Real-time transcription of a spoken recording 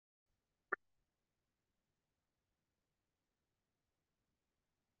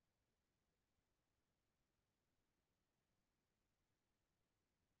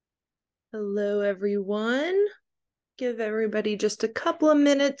Hello, everyone. Give everybody just a couple of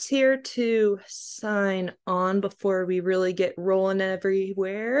minutes here to sign on before we really get rolling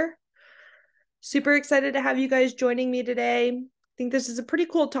everywhere. Super excited to have you guys joining me today. I think this is a pretty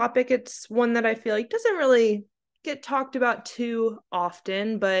cool topic. It's one that I feel like doesn't really get talked about too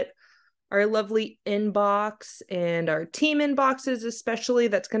often, but our lovely inbox and our team inboxes, especially,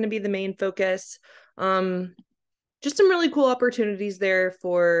 that's going to be the main focus. Just some really cool opportunities there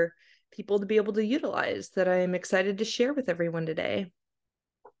for people to be able to utilize that I'm excited to share with everyone today.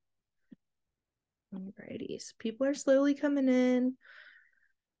 Alrighty, so people are slowly coming in.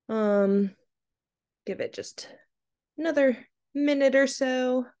 Give it just another minute or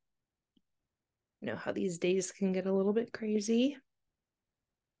so. You know how these days can get a little bit crazy.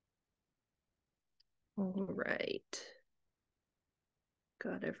 All right.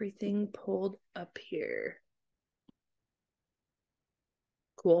 Got everything pulled up here.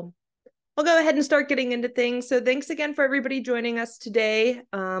 Cool. I'll go ahead and start getting into things. So thanks again for everybody joining us today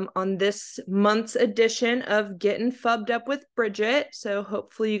on this month's edition of Getting FUB'd Up with Bridget. So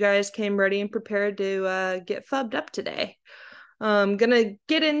hopefully you guys came ready and prepared to get FUB'd up today. I'm going to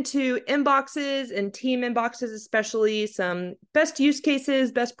get into inboxes and team inboxes, especially some best use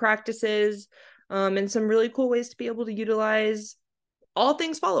cases, best practices, and some really cool ways to be able to utilize all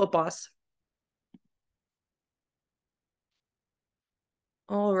things Follow-Up Boss.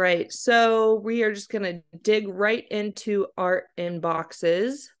 All right, so we are just going to dig right into our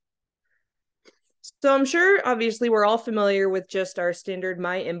inboxes. So I'm sure, obviously, we're all familiar with just our standard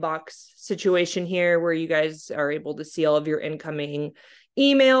My Inbox situation here, where you guys are able to see all of your incoming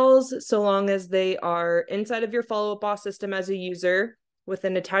emails, so long as they are inside of your Follow-Up Boss system as a user with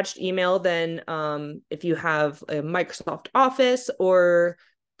an attached email. Then if you have a Microsoft Office or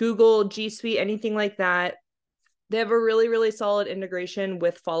Google G Suite, anything like that, they have a really, really solid integration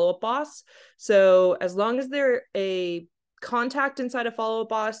with Follow-Up Boss. So as long as they're a contact inside of Follow-Up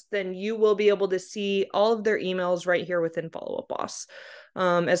Boss, then you will be able to see all of their emails right here within Follow-Up Boss.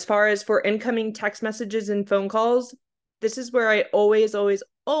 As far as for incoming text messages and phone calls, this is where I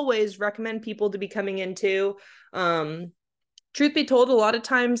always recommend people to be coming into. Truth be told, a lot of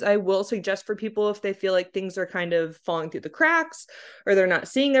times I will suggest for people, if they feel like things are kind of falling through the cracks or they're not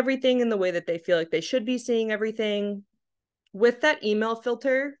seeing everything in the way that they feel like they should be seeing everything, with that email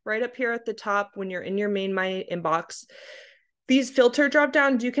filter right up here at the top when you're in your main My Inbox, these filter drop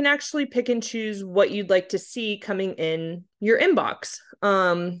downs, you can actually pick and choose what you'd like to see coming in your inbox.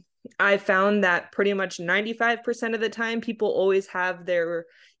 I found that pretty much 95% of the time, people always have their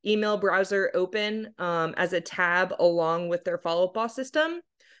email browser open as a tab along with their Follow-Up Boss system.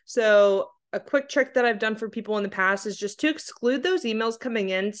 So a quick trick that I've done for people in the past is just to exclude those emails coming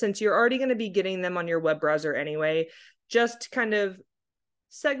in, since you're already going to be getting them on your web browser anyway. Just kind of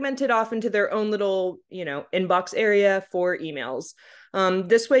segment it off into their own little, inbox area for emails.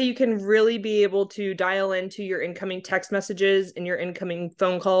 This way you can really be able to dial into your incoming text messages and your incoming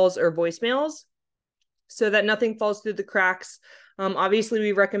phone calls or voicemails so that nothing falls through the cracks. Obviously,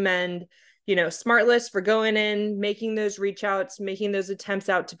 we recommend, smart lists for going in, making those reach outs, making those attempts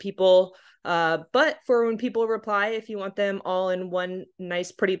out to people. But for when people reply, if you want them all in one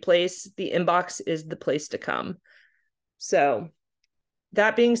nice, pretty place, the inbox is the place to come. So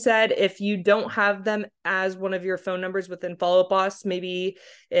that being said, if you don't have them as one of your phone numbers within Follow-Up Boss, maybe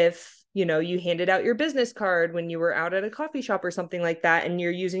if you handed out your business card when you were out at a coffee shop or something like that, and you're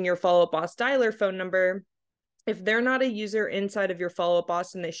using your Follow-Up Boss dialer phone number, if they're not a user inside of your Follow-Up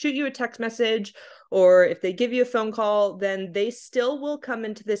Boss and they shoot you a text message, or if they give you a phone call, then they still will come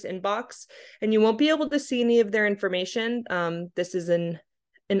into this inbox and you won't be able to see any of their information. This is an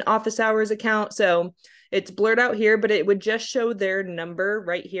office hours account, so it's blurred out here, but it would just show their number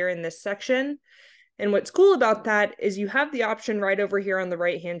right here in this section. And what's cool about that is you have the option right over here on the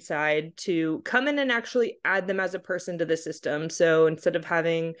right-hand side to come in and actually add them as a person to the system. So instead of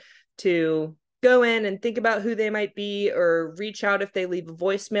having to go in and think about who they might be, or reach out if they leave a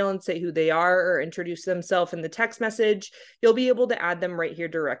voicemail and say who they are, or introduce themselves in the text message, you'll be able to add them right here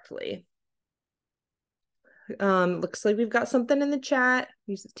directly. Looks like we've got something in the chat.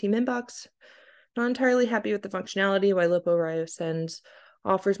 Uses team inbox. Not entirely happy with the functionality. Lopo Ryo sends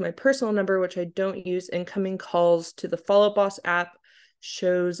offers my personal number, which I don't use. Incoming calls to the Follow-Up Boss app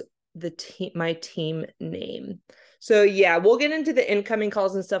shows my team name. So yeah, we'll get into the incoming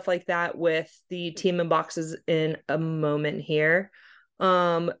calls and stuff like that with the team inboxes in a moment here.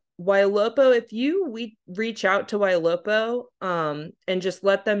 Lopo, if you reach out to Lopo and just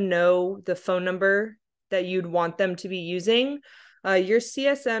let them know the phone number that you'd want them to be using, your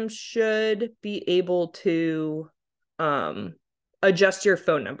CSM should be able to adjust your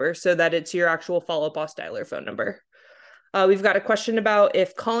phone number so that it's your actual Follow Up Boss dialer phone number. We've got a question about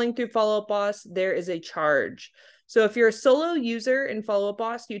if calling through Follow Up Boss, there is a charge. So if you're a solo user in Follow Up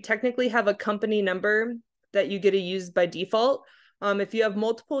Boss, you technically have a company number that you get to use by default. If you have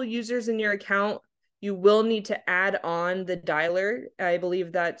multiple users in your account, you will need to add on the dialer. I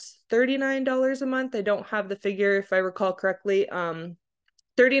believe that's $39 a month. I don't have the figure if I recall correctly.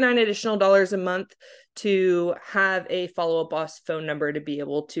 $39 additional a month to have a Follow Up Boss phone number to be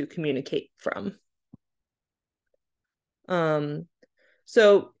able to communicate from.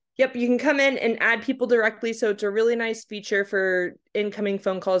 So yep, you can come in and add people directly. So it's a really nice feature for incoming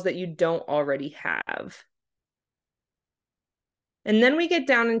phone calls that you don't already have. And then we get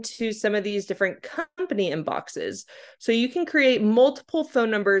down into some of these different company inboxes. So you can create multiple phone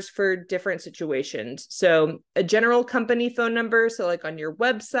numbers for different situations. So a general company phone number, so like on your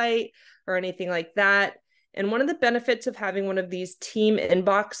website or anything like that. And one of the benefits of having one of these team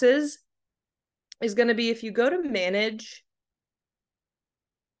inboxes is going to be if you go to manage,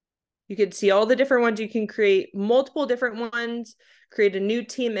 you can see all the different ones. You can create multiple different ones, create a new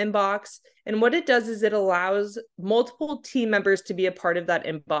team inbox. And what it does is it allows multiple team members to be a part of that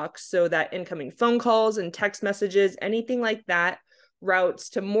inbox so that incoming phone calls and text messages, anything like that, routes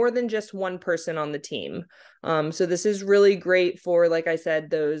to more than just one person on the team. So this is really great for, like I said,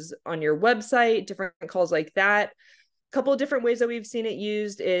 those on your website, different calls like that. Couple of different ways that we've seen it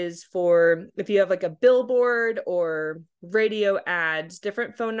used is for if you have like a billboard or radio ads,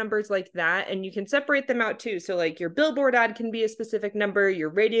 different phone numbers like that, and you can separate them out too. So like your billboard ad can be a specific number, your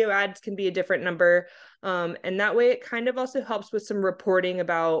radio ads can be a different number. And that way it kind of also helps with some reporting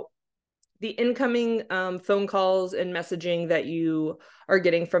about the incoming phone calls and messaging that you are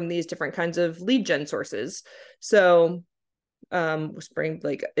getting from these different kinds of lead gen sources. So spring,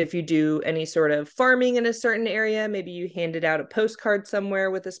 like if you do any sort of farming in a certain area, maybe you handed out a postcard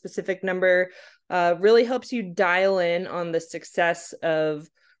somewhere with a specific number, really helps you dial in on the success of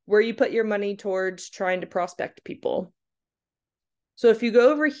where you put your money towards trying to prospect people. So if you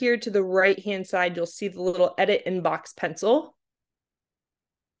go over here to the right hand side, you'll see the little edit inbox pencil.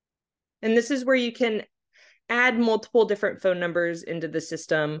 And this is where you can add multiple different phone numbers into the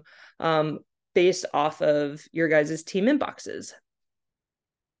system based off of your guys' team inboxes.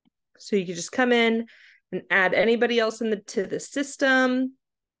 So you can just come in and add anybody else to the system.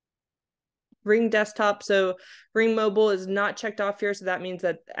 Ring desktop. So Ring mobile is not checked off here. So that means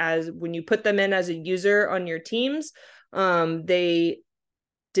that when you put them in as a user on your teams, they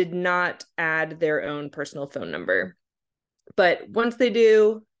did not add their own personal phone number. But once they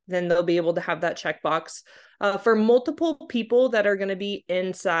do, then they'll be able to have that checkbox. For multiple people that are going to be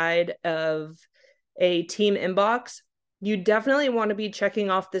inside of a team inbox, you definitely want to be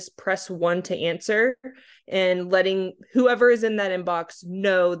checking off this press 1 to answer and letting whoever is in that inbox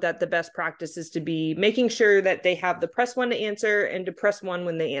know that the best practice is to be making sure that they have the press 1 to answer and to press 1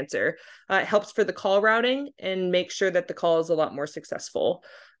 when they answer. It helps for the call routing and make sure that the call is a lot more successful.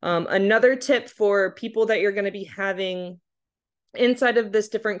 Another tip for people that you're going to be having inside of this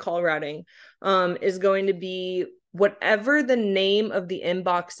different call routing is going to be whatever the name of the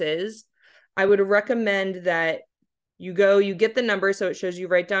inbox is. I would recommend that you get the number. So it shows you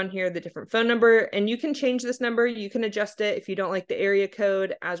right down here, the different phone number, and you can change this number. You can adjust it if you don't like the area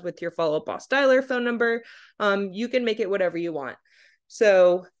code, as with your Follow Up Boss dialer phone number. You can make it whatever you want.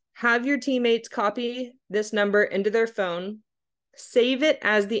 So have your teammates copy this number into their phone, save it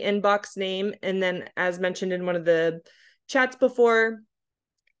as the inbox name. And then as mentioned in one of the chats before,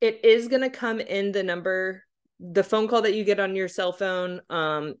 it is going to come in the number. The phone call that you get on your cell phone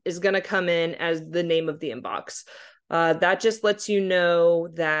is going to come in as the name of the inbox. That just lets you know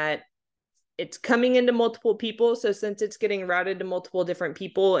that it's coming into multiple people. So since it's getting routed to multiple different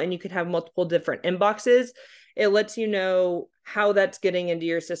people and you could have multiple different inboxes, it lets you know how that's getting into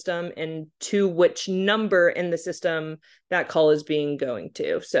your system and to which number in the system that call is being going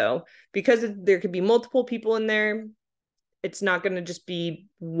to. So because there could be multiple people in there, it's not going to just be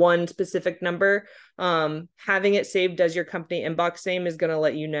one specific number. Having it saved as your company inbox name is going to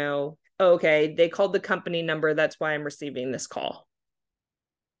let you know, oh, okay, they called the company number. That's why I'm receiving this call.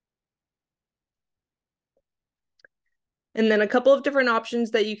 And then a couple of different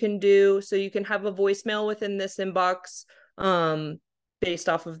options that you can do. So you can have a voicemail within this inbox based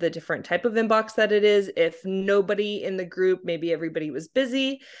off of the different type of inbox that it is. If nobody in the group, maybe everybody was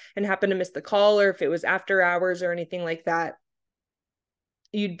busy and happened to miss the call, or if it was after hours or anything like that,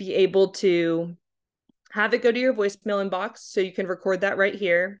 you'd be able to have it go to your voicemail inbox. So you can record that right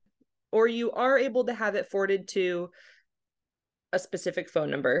here, or you are able to have it forwarded to a specific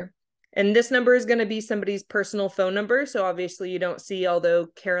phone number. And this number is going to be somebody's personal phone number. So obviously you don't see, although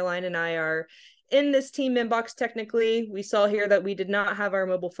Caroline and I are in this team inbox technically, we saw here that we did not have our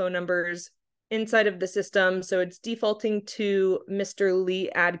mobile phone numbers inside of the system. So it's defaulting to Mr. Lee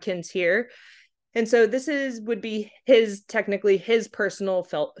Adkins here. And so this would be technically his personal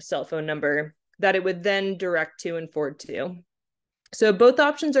cell phone number that it would then direct to and forward to. So both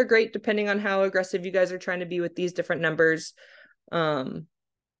options are great depending on how aggressive you guys are trying to be with these different numbers. And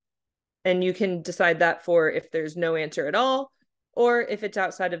you can decide that for if there's no answer at all, or if it's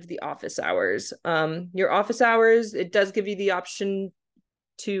outside of the office hours. Your office hours, it does give you the option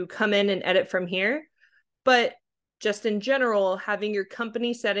to come in and edit from here, but just in general, having your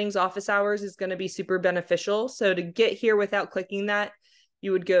company settings office hours is going to be super beneficial. So to get here without clicking that,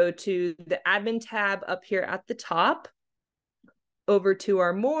 you would go to the admin tab up here at the top, over to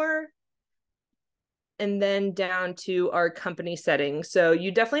our more, and then down to our company settings. So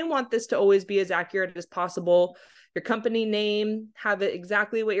you definitely want this to always be as accurate as possible. Your company name, have it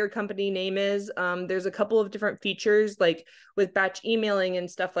exactly what your company name is. There's a couple of different features like with batch emailing and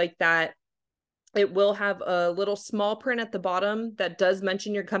stuff like that. It will have a little small print at the bottom that does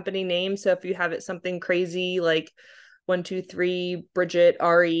mention your company name. So if you have it something crazy like 123 Bridget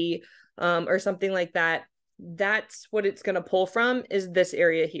RE or something like that, that's what it's going to pull from, is this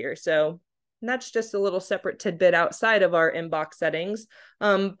area here. So that's just a little separate tidbit outside of our inbox settings,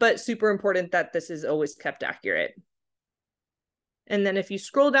 but super important that this is always kept accurate. And then if you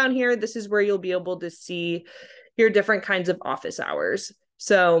scroll down here, this is where you'll be able to see your different kinds of office hours.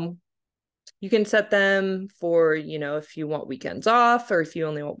 So you can set them for, if you want weekends off or if you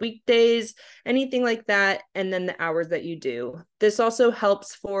only want weekdays, anything like that. And then the hours that you do. This also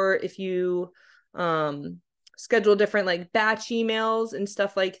helps for if you schedule different like batch emails and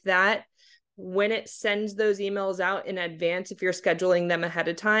stuff like that. When it sends those emails out in advance, if you're scheduling them ahead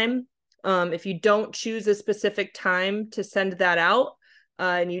of time, if you don't choose a specific time to send that out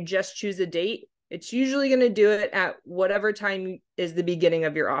and you just choose a date, it's usually going to do it at whatever time is the beginning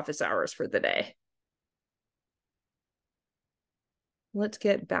of your office hours for the day. Let's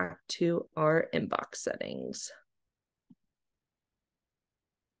get back to our inbox settings.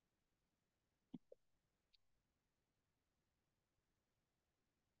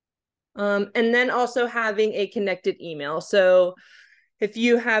 And then also having a connected email. So if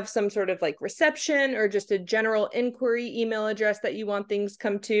you have some sort of like reception or just a general inquiry email address that you want things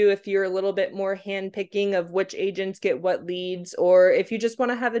come to, if you're a little bit more handpicking of which agents get what leads, or if you just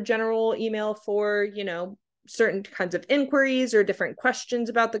want to have a general email for, certain kinds of inquiries or different questions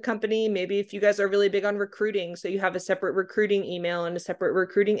about the company. Maybe if you guys are really big on recruiting, so you have a separate recruiting email and a separate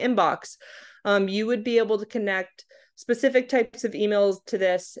recruiting inbox, you would be able to connect specific types of emails to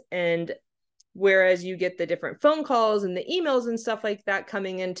this, and whereas you get the different phone calls and the emails and stuff like that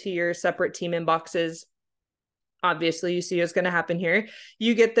coming into your separate team inboxes, obviously you see what's going to happen here.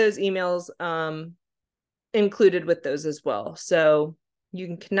 You get those emails included with those as well. So you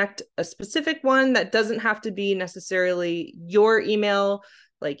can connect a specific one that doesn't have to be necessarily your email.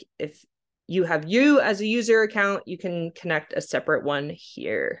 Like if you have you as a user account, you can connect a separate one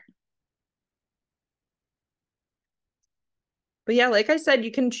here. But yeah, like I said,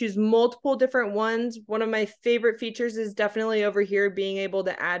 you can choose multiple different ones. One of my favorite features is definitely over here being able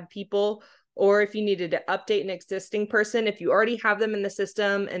to add people, or if you needed to update an existing person, if you already have them in the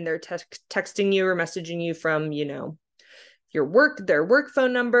system and they're texting you or messaging you from, their work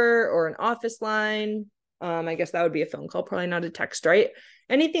phone number or an office line. I guess that would be a phone call, probably not a text, right?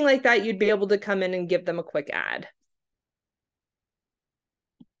 Anything like that, you'd be able to come in and give them a quick ad.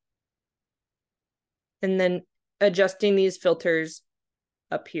 And then adjusting these filters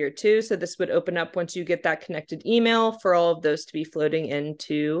up here too. So this would open up once you get that connected email for all of those to be floating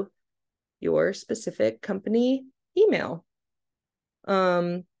into your specific company email.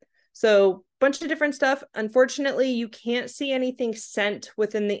 So bunch of different stuff. Unfortunately, you can't see anything sent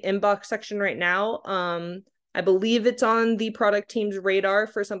within the inbox section right now. I believe it's on the product team's radar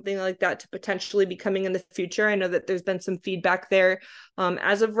for something like that to potentially be coming in the future. I know that there's been some feedback there.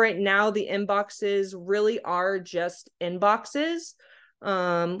 As of right now, the inboxes really are just inboxes.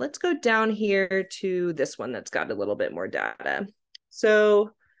 Let's go down here to this one that's got a little bit more data.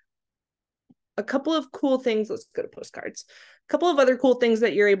 So a couple of cool things. Let's go to postcards. A couple of other cool things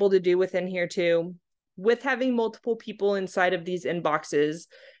that you're able to do within here too, with having multiple people inside of these inboxes,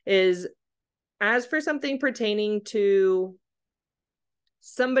 is as for something pertaining to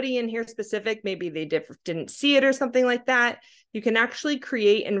somebody in here specific, maybe they didn't see it or something like that, you can actually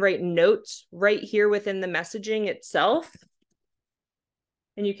create and write notes right here within the messaging itself.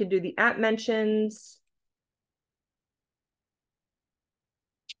 And you can do the @ mentions.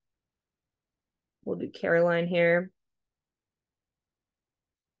 We'll do Caroline here.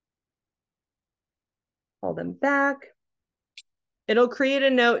 Call them back. It'll create a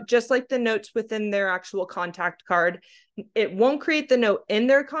note just like the notes within their actual contact card. It won't create the note in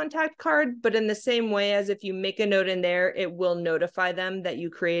their contact card, but in the same way as if you make a note in there, it will notify them that you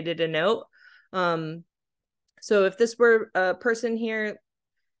created a note. So if this were a person here,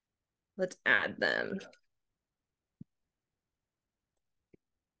 let's add them.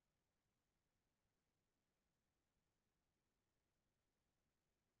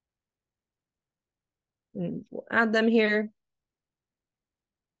 And we'll add them here.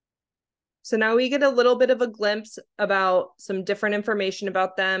 So now we get a little bit of a glimpse about some different information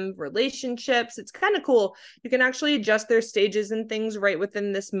about them, relationships. It's kind of cool. You can actually adjust their stages and things right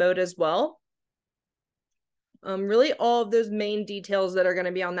within this mode as well. Really all of those main details that are going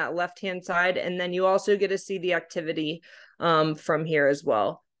to be on that left-hand side. And then you also get to see the activity from here as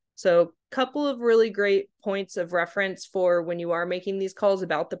well. So a couple of really great points of reference for when you are making these calls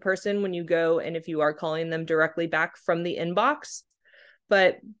about the person when you go and if you are calling them directly back from the inbox.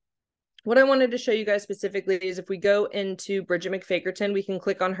 But what I wanted to show you guys specifically is if we go into Bridget McFakerton, we can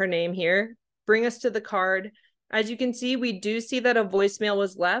click on her name here, bring us to the card. As you can see, we do see that a voicemail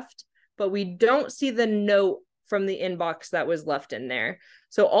was left, but we don't see the note from the inbox that was left in there.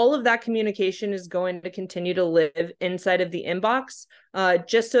 So all of that communication is going to continue to live inside of the inbox,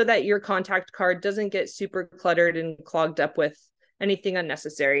 just so that your contact card doesn't get super cluttered and clogged up with anything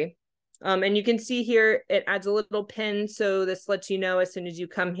unnecessary. And you can see here, it adds a little pin. So this lets you know as soon as you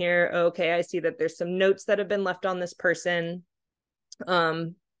come here, okay, I see that there's some notes that have been left on this person.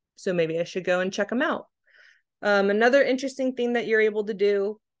 So maybe I should go and check them out. Another interesting thing that you're able to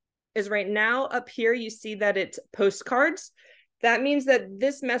do is right now up here, you see that it's postcards. That means that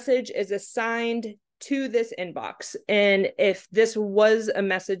this message is assigned to this inbox. And if this was a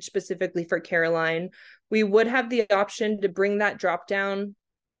message specifically for Caroline, we would have the option to bring that drop down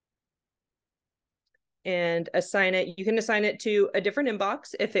and assign it. You can assign it to a different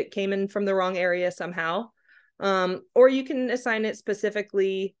inbox if it came in from the wrong area somehow. Or you can assign it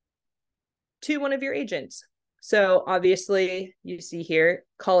specifically to one of your agents. So obviously you see here,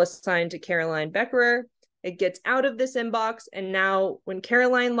 call assigned to Caroline Beckerer. It gets out of this inbox. And now when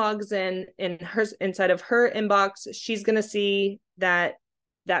Caroline logs in inside of her inbox, she's going to see that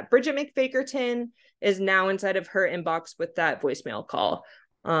Bridget McFakerton is now inside of her inbox with that voicemail call.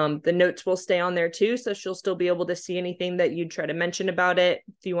 The notes will stay on there too, so she'll still be able to see anything that you'd try to mention about it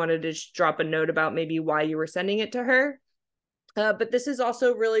if you wanted to just drop a note about maybe why you were sending it to her. But this is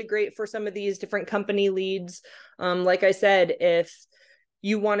also really great for some of these different company leads. Like I said, if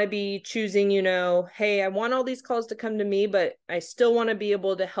you want to be choosing, hey, I want all these calls to come to me, but I still want to be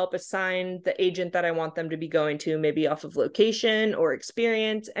able to help assign the agent that I want them to be going to, maybe off of location or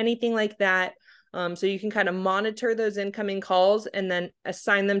experience, anything like that. So you can kind of monitor those incoming calls and then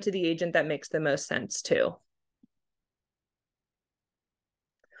assign them to the agent that makes the most sense too.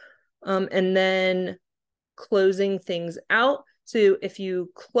 And then closing things out. So if you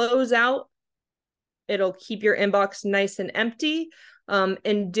close out, it'll keep your inbox nice and empty.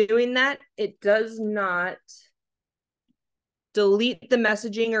 In doing that, it does not delete the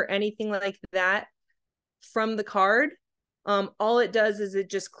messaging or anything like that from the card. All it does is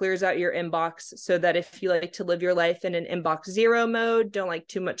it just clears out your inbox so that if you like to live your life in an inbox zero mode, don't like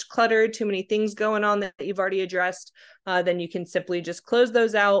too much clutter, too many things going on that you've already addressed, then you can simply just close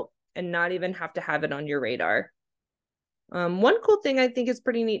those out and not even have to have it on your radar. One cool thing I think is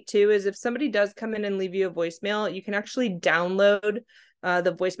pretty neat too is if somebody does come in and leave you a voicemail, you can actually download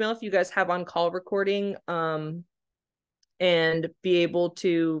the voicemail if you guys have on call recording and be able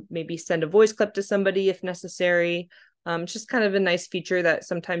to maybe send a voice clip to somebody if necessary. It's just kind of a nice feature that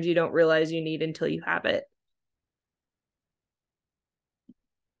sometimes you don't realize you need until you have it.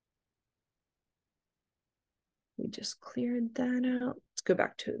 We just cleared that out. Let's go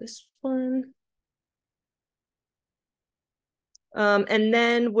back to this one. And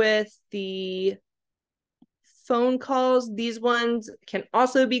then with the phone calls, these ones can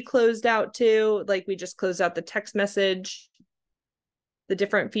also be closed out too. Like we just closed out the text message. The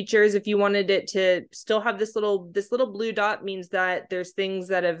different features, if you wanted it to still have this little blue dot means that there's things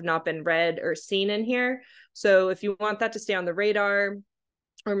that have not been read or seen in here. So if you want that to stay on the radar,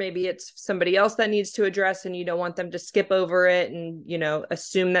 or maybe it's somebody else that needs to address and you don't want them to skip over it and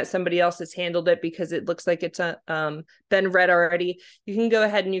assume that somebody else has handled it because it looks like it's been read already, you can go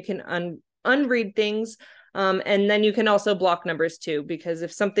ahead and you can unread things. And then you can also block numbers too, because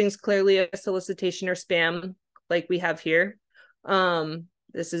if something's clearly a solicitation or spam like we have here,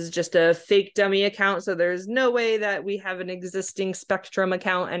 this is just a fake dummy account, so there's no way that we have an existing Spectrum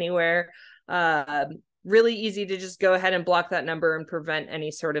account anywhere. Really easy to just go ahead and block that number and prevent any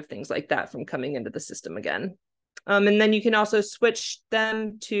sort of things like that from coming into the system again. And then you can also switch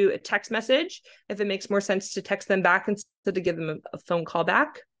them to a text message if it makes more sense to text them back instead of give them a phone call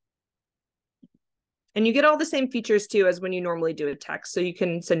back. And you get all the same features too as when you normally do a text. So you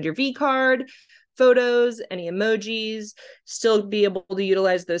can send your V card, photos, any emojis, still be able to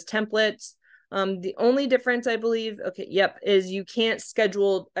utilize those templates. The only difference, I believe, is you can't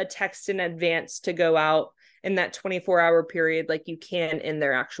schedule a text in advance to go out in that 24-hour period like you can in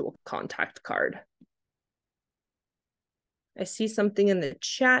their actual contact card. I see something in the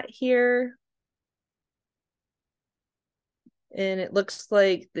chat here. And it looks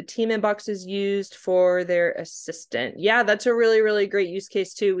like the team inbox is used for their assistant. Yeah, that's a really, really great use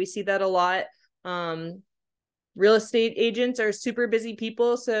case too. We see that a lot. Real estate agents are super busy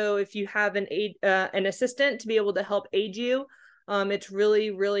people. So if you have an assistant to be able to help aid you, it's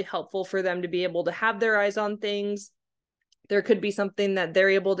really, really helpful for them to be able to have their eyes on things. There could be something that they're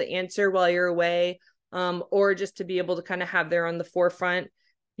able to answer while you're away, or just to be able to kind of have there on the forefront.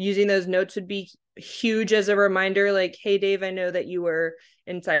 Using those notes would be huge as a reminder, like, hey, Dave, I know that you were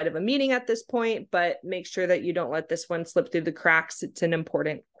inside of a meeting at this point, but make sure that you don't let this one slip through the cracks. It's an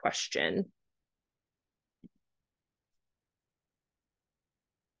important question.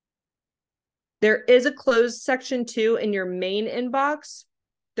 There is a closed section too in your main inbox.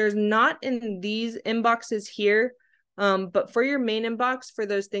 There's not in these inboxes here, but for your main inbox, for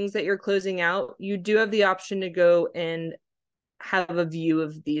those things that you're closing out, you do have the option to go and have a view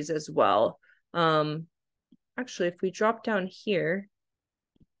of these as well. Actually, if we drop down here.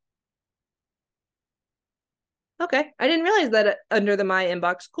 Okay, I didn't realize that under the My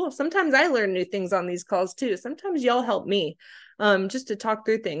Inbox. Cool. Sometimes I learn new things on these calls too. Sometimes y'all help me just to talk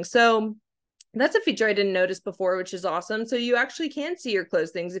through things. So that's a feature I didn't notice before, which is awesome. So you actually can see your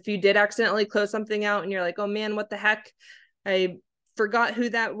closed things. If you did accidentally close something out and you're like, oh man, what the heck? I forgot who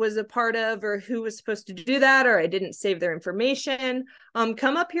that was a part of or who was supposed to do that, or I didn't save their information.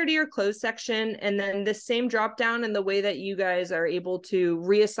 Come up here to your closed section, and then this same drop down and the way that you guys are able to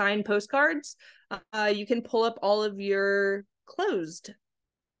reassign postcards, you can pull up all of your closed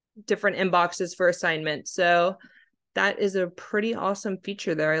different inboxes for assignment. So that is a pretty awesome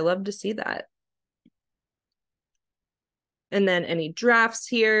feature there. I love to see that. And then any drafts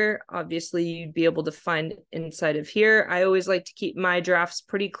here, obviously you'd be able to find inside of here. I always like to keep my drafts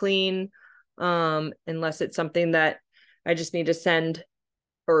pretty clean, unless it's something that I just need to send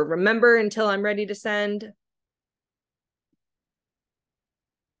or remember until I'm ready to send.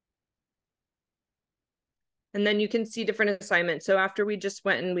 And then you can see different assignments. So after we just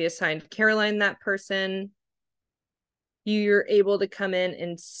went and we assigned Caroline that person, you're able to come in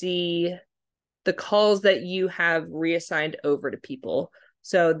and see the calls that you have reassigned over to people.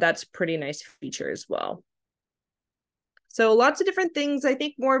 So that's a pretty nice feature as well. So lots of different things. I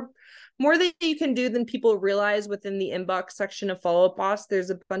think more that you can do than people realize within the inbox section of Follow Up Boss.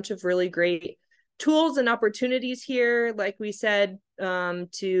 There's a bunch of really great tools and opportunities here, like we said,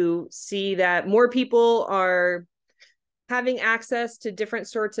 to see that more people are having access to different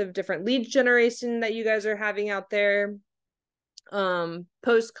sorts of different lead generation that you guys are having out there.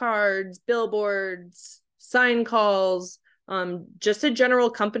 Postcards, billboards, sign calls, just a general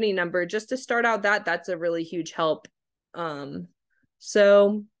company number, just to start out that's a really huge help.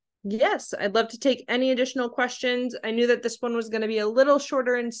 So yes, I'd love to take any additional questions. I knew that this one was going to be a little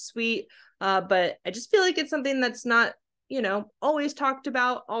shorter and sweet, but I just feel like it's something that's not, always talked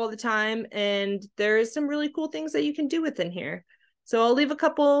about all the time. And there is some really cool things that you can do within here. So I'll leave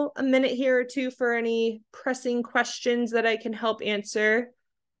a minute here or two for any pressing questions that I can help answer.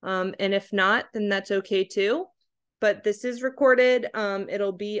 And if not, then that's okay too. But this is recorded.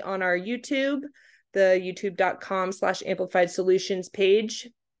 It'll be on our YouTube, the youtube.com/amplified solutions page,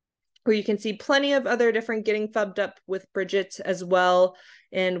 where you can see plenty of other different Getting FUB'd Up with Bridget as well.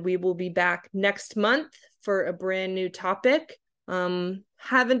 And we will be back next month for a brand new topic.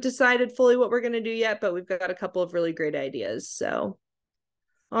 Haven't decided fully what we're going to do yet, but we've got a couple of really great ideas. So,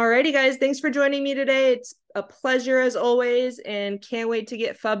 alrighty, guys, thanks for joining me today. It's a pleasure as always, and can't wait to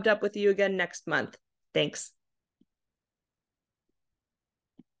get FUB'd up with you again next month. Thanks.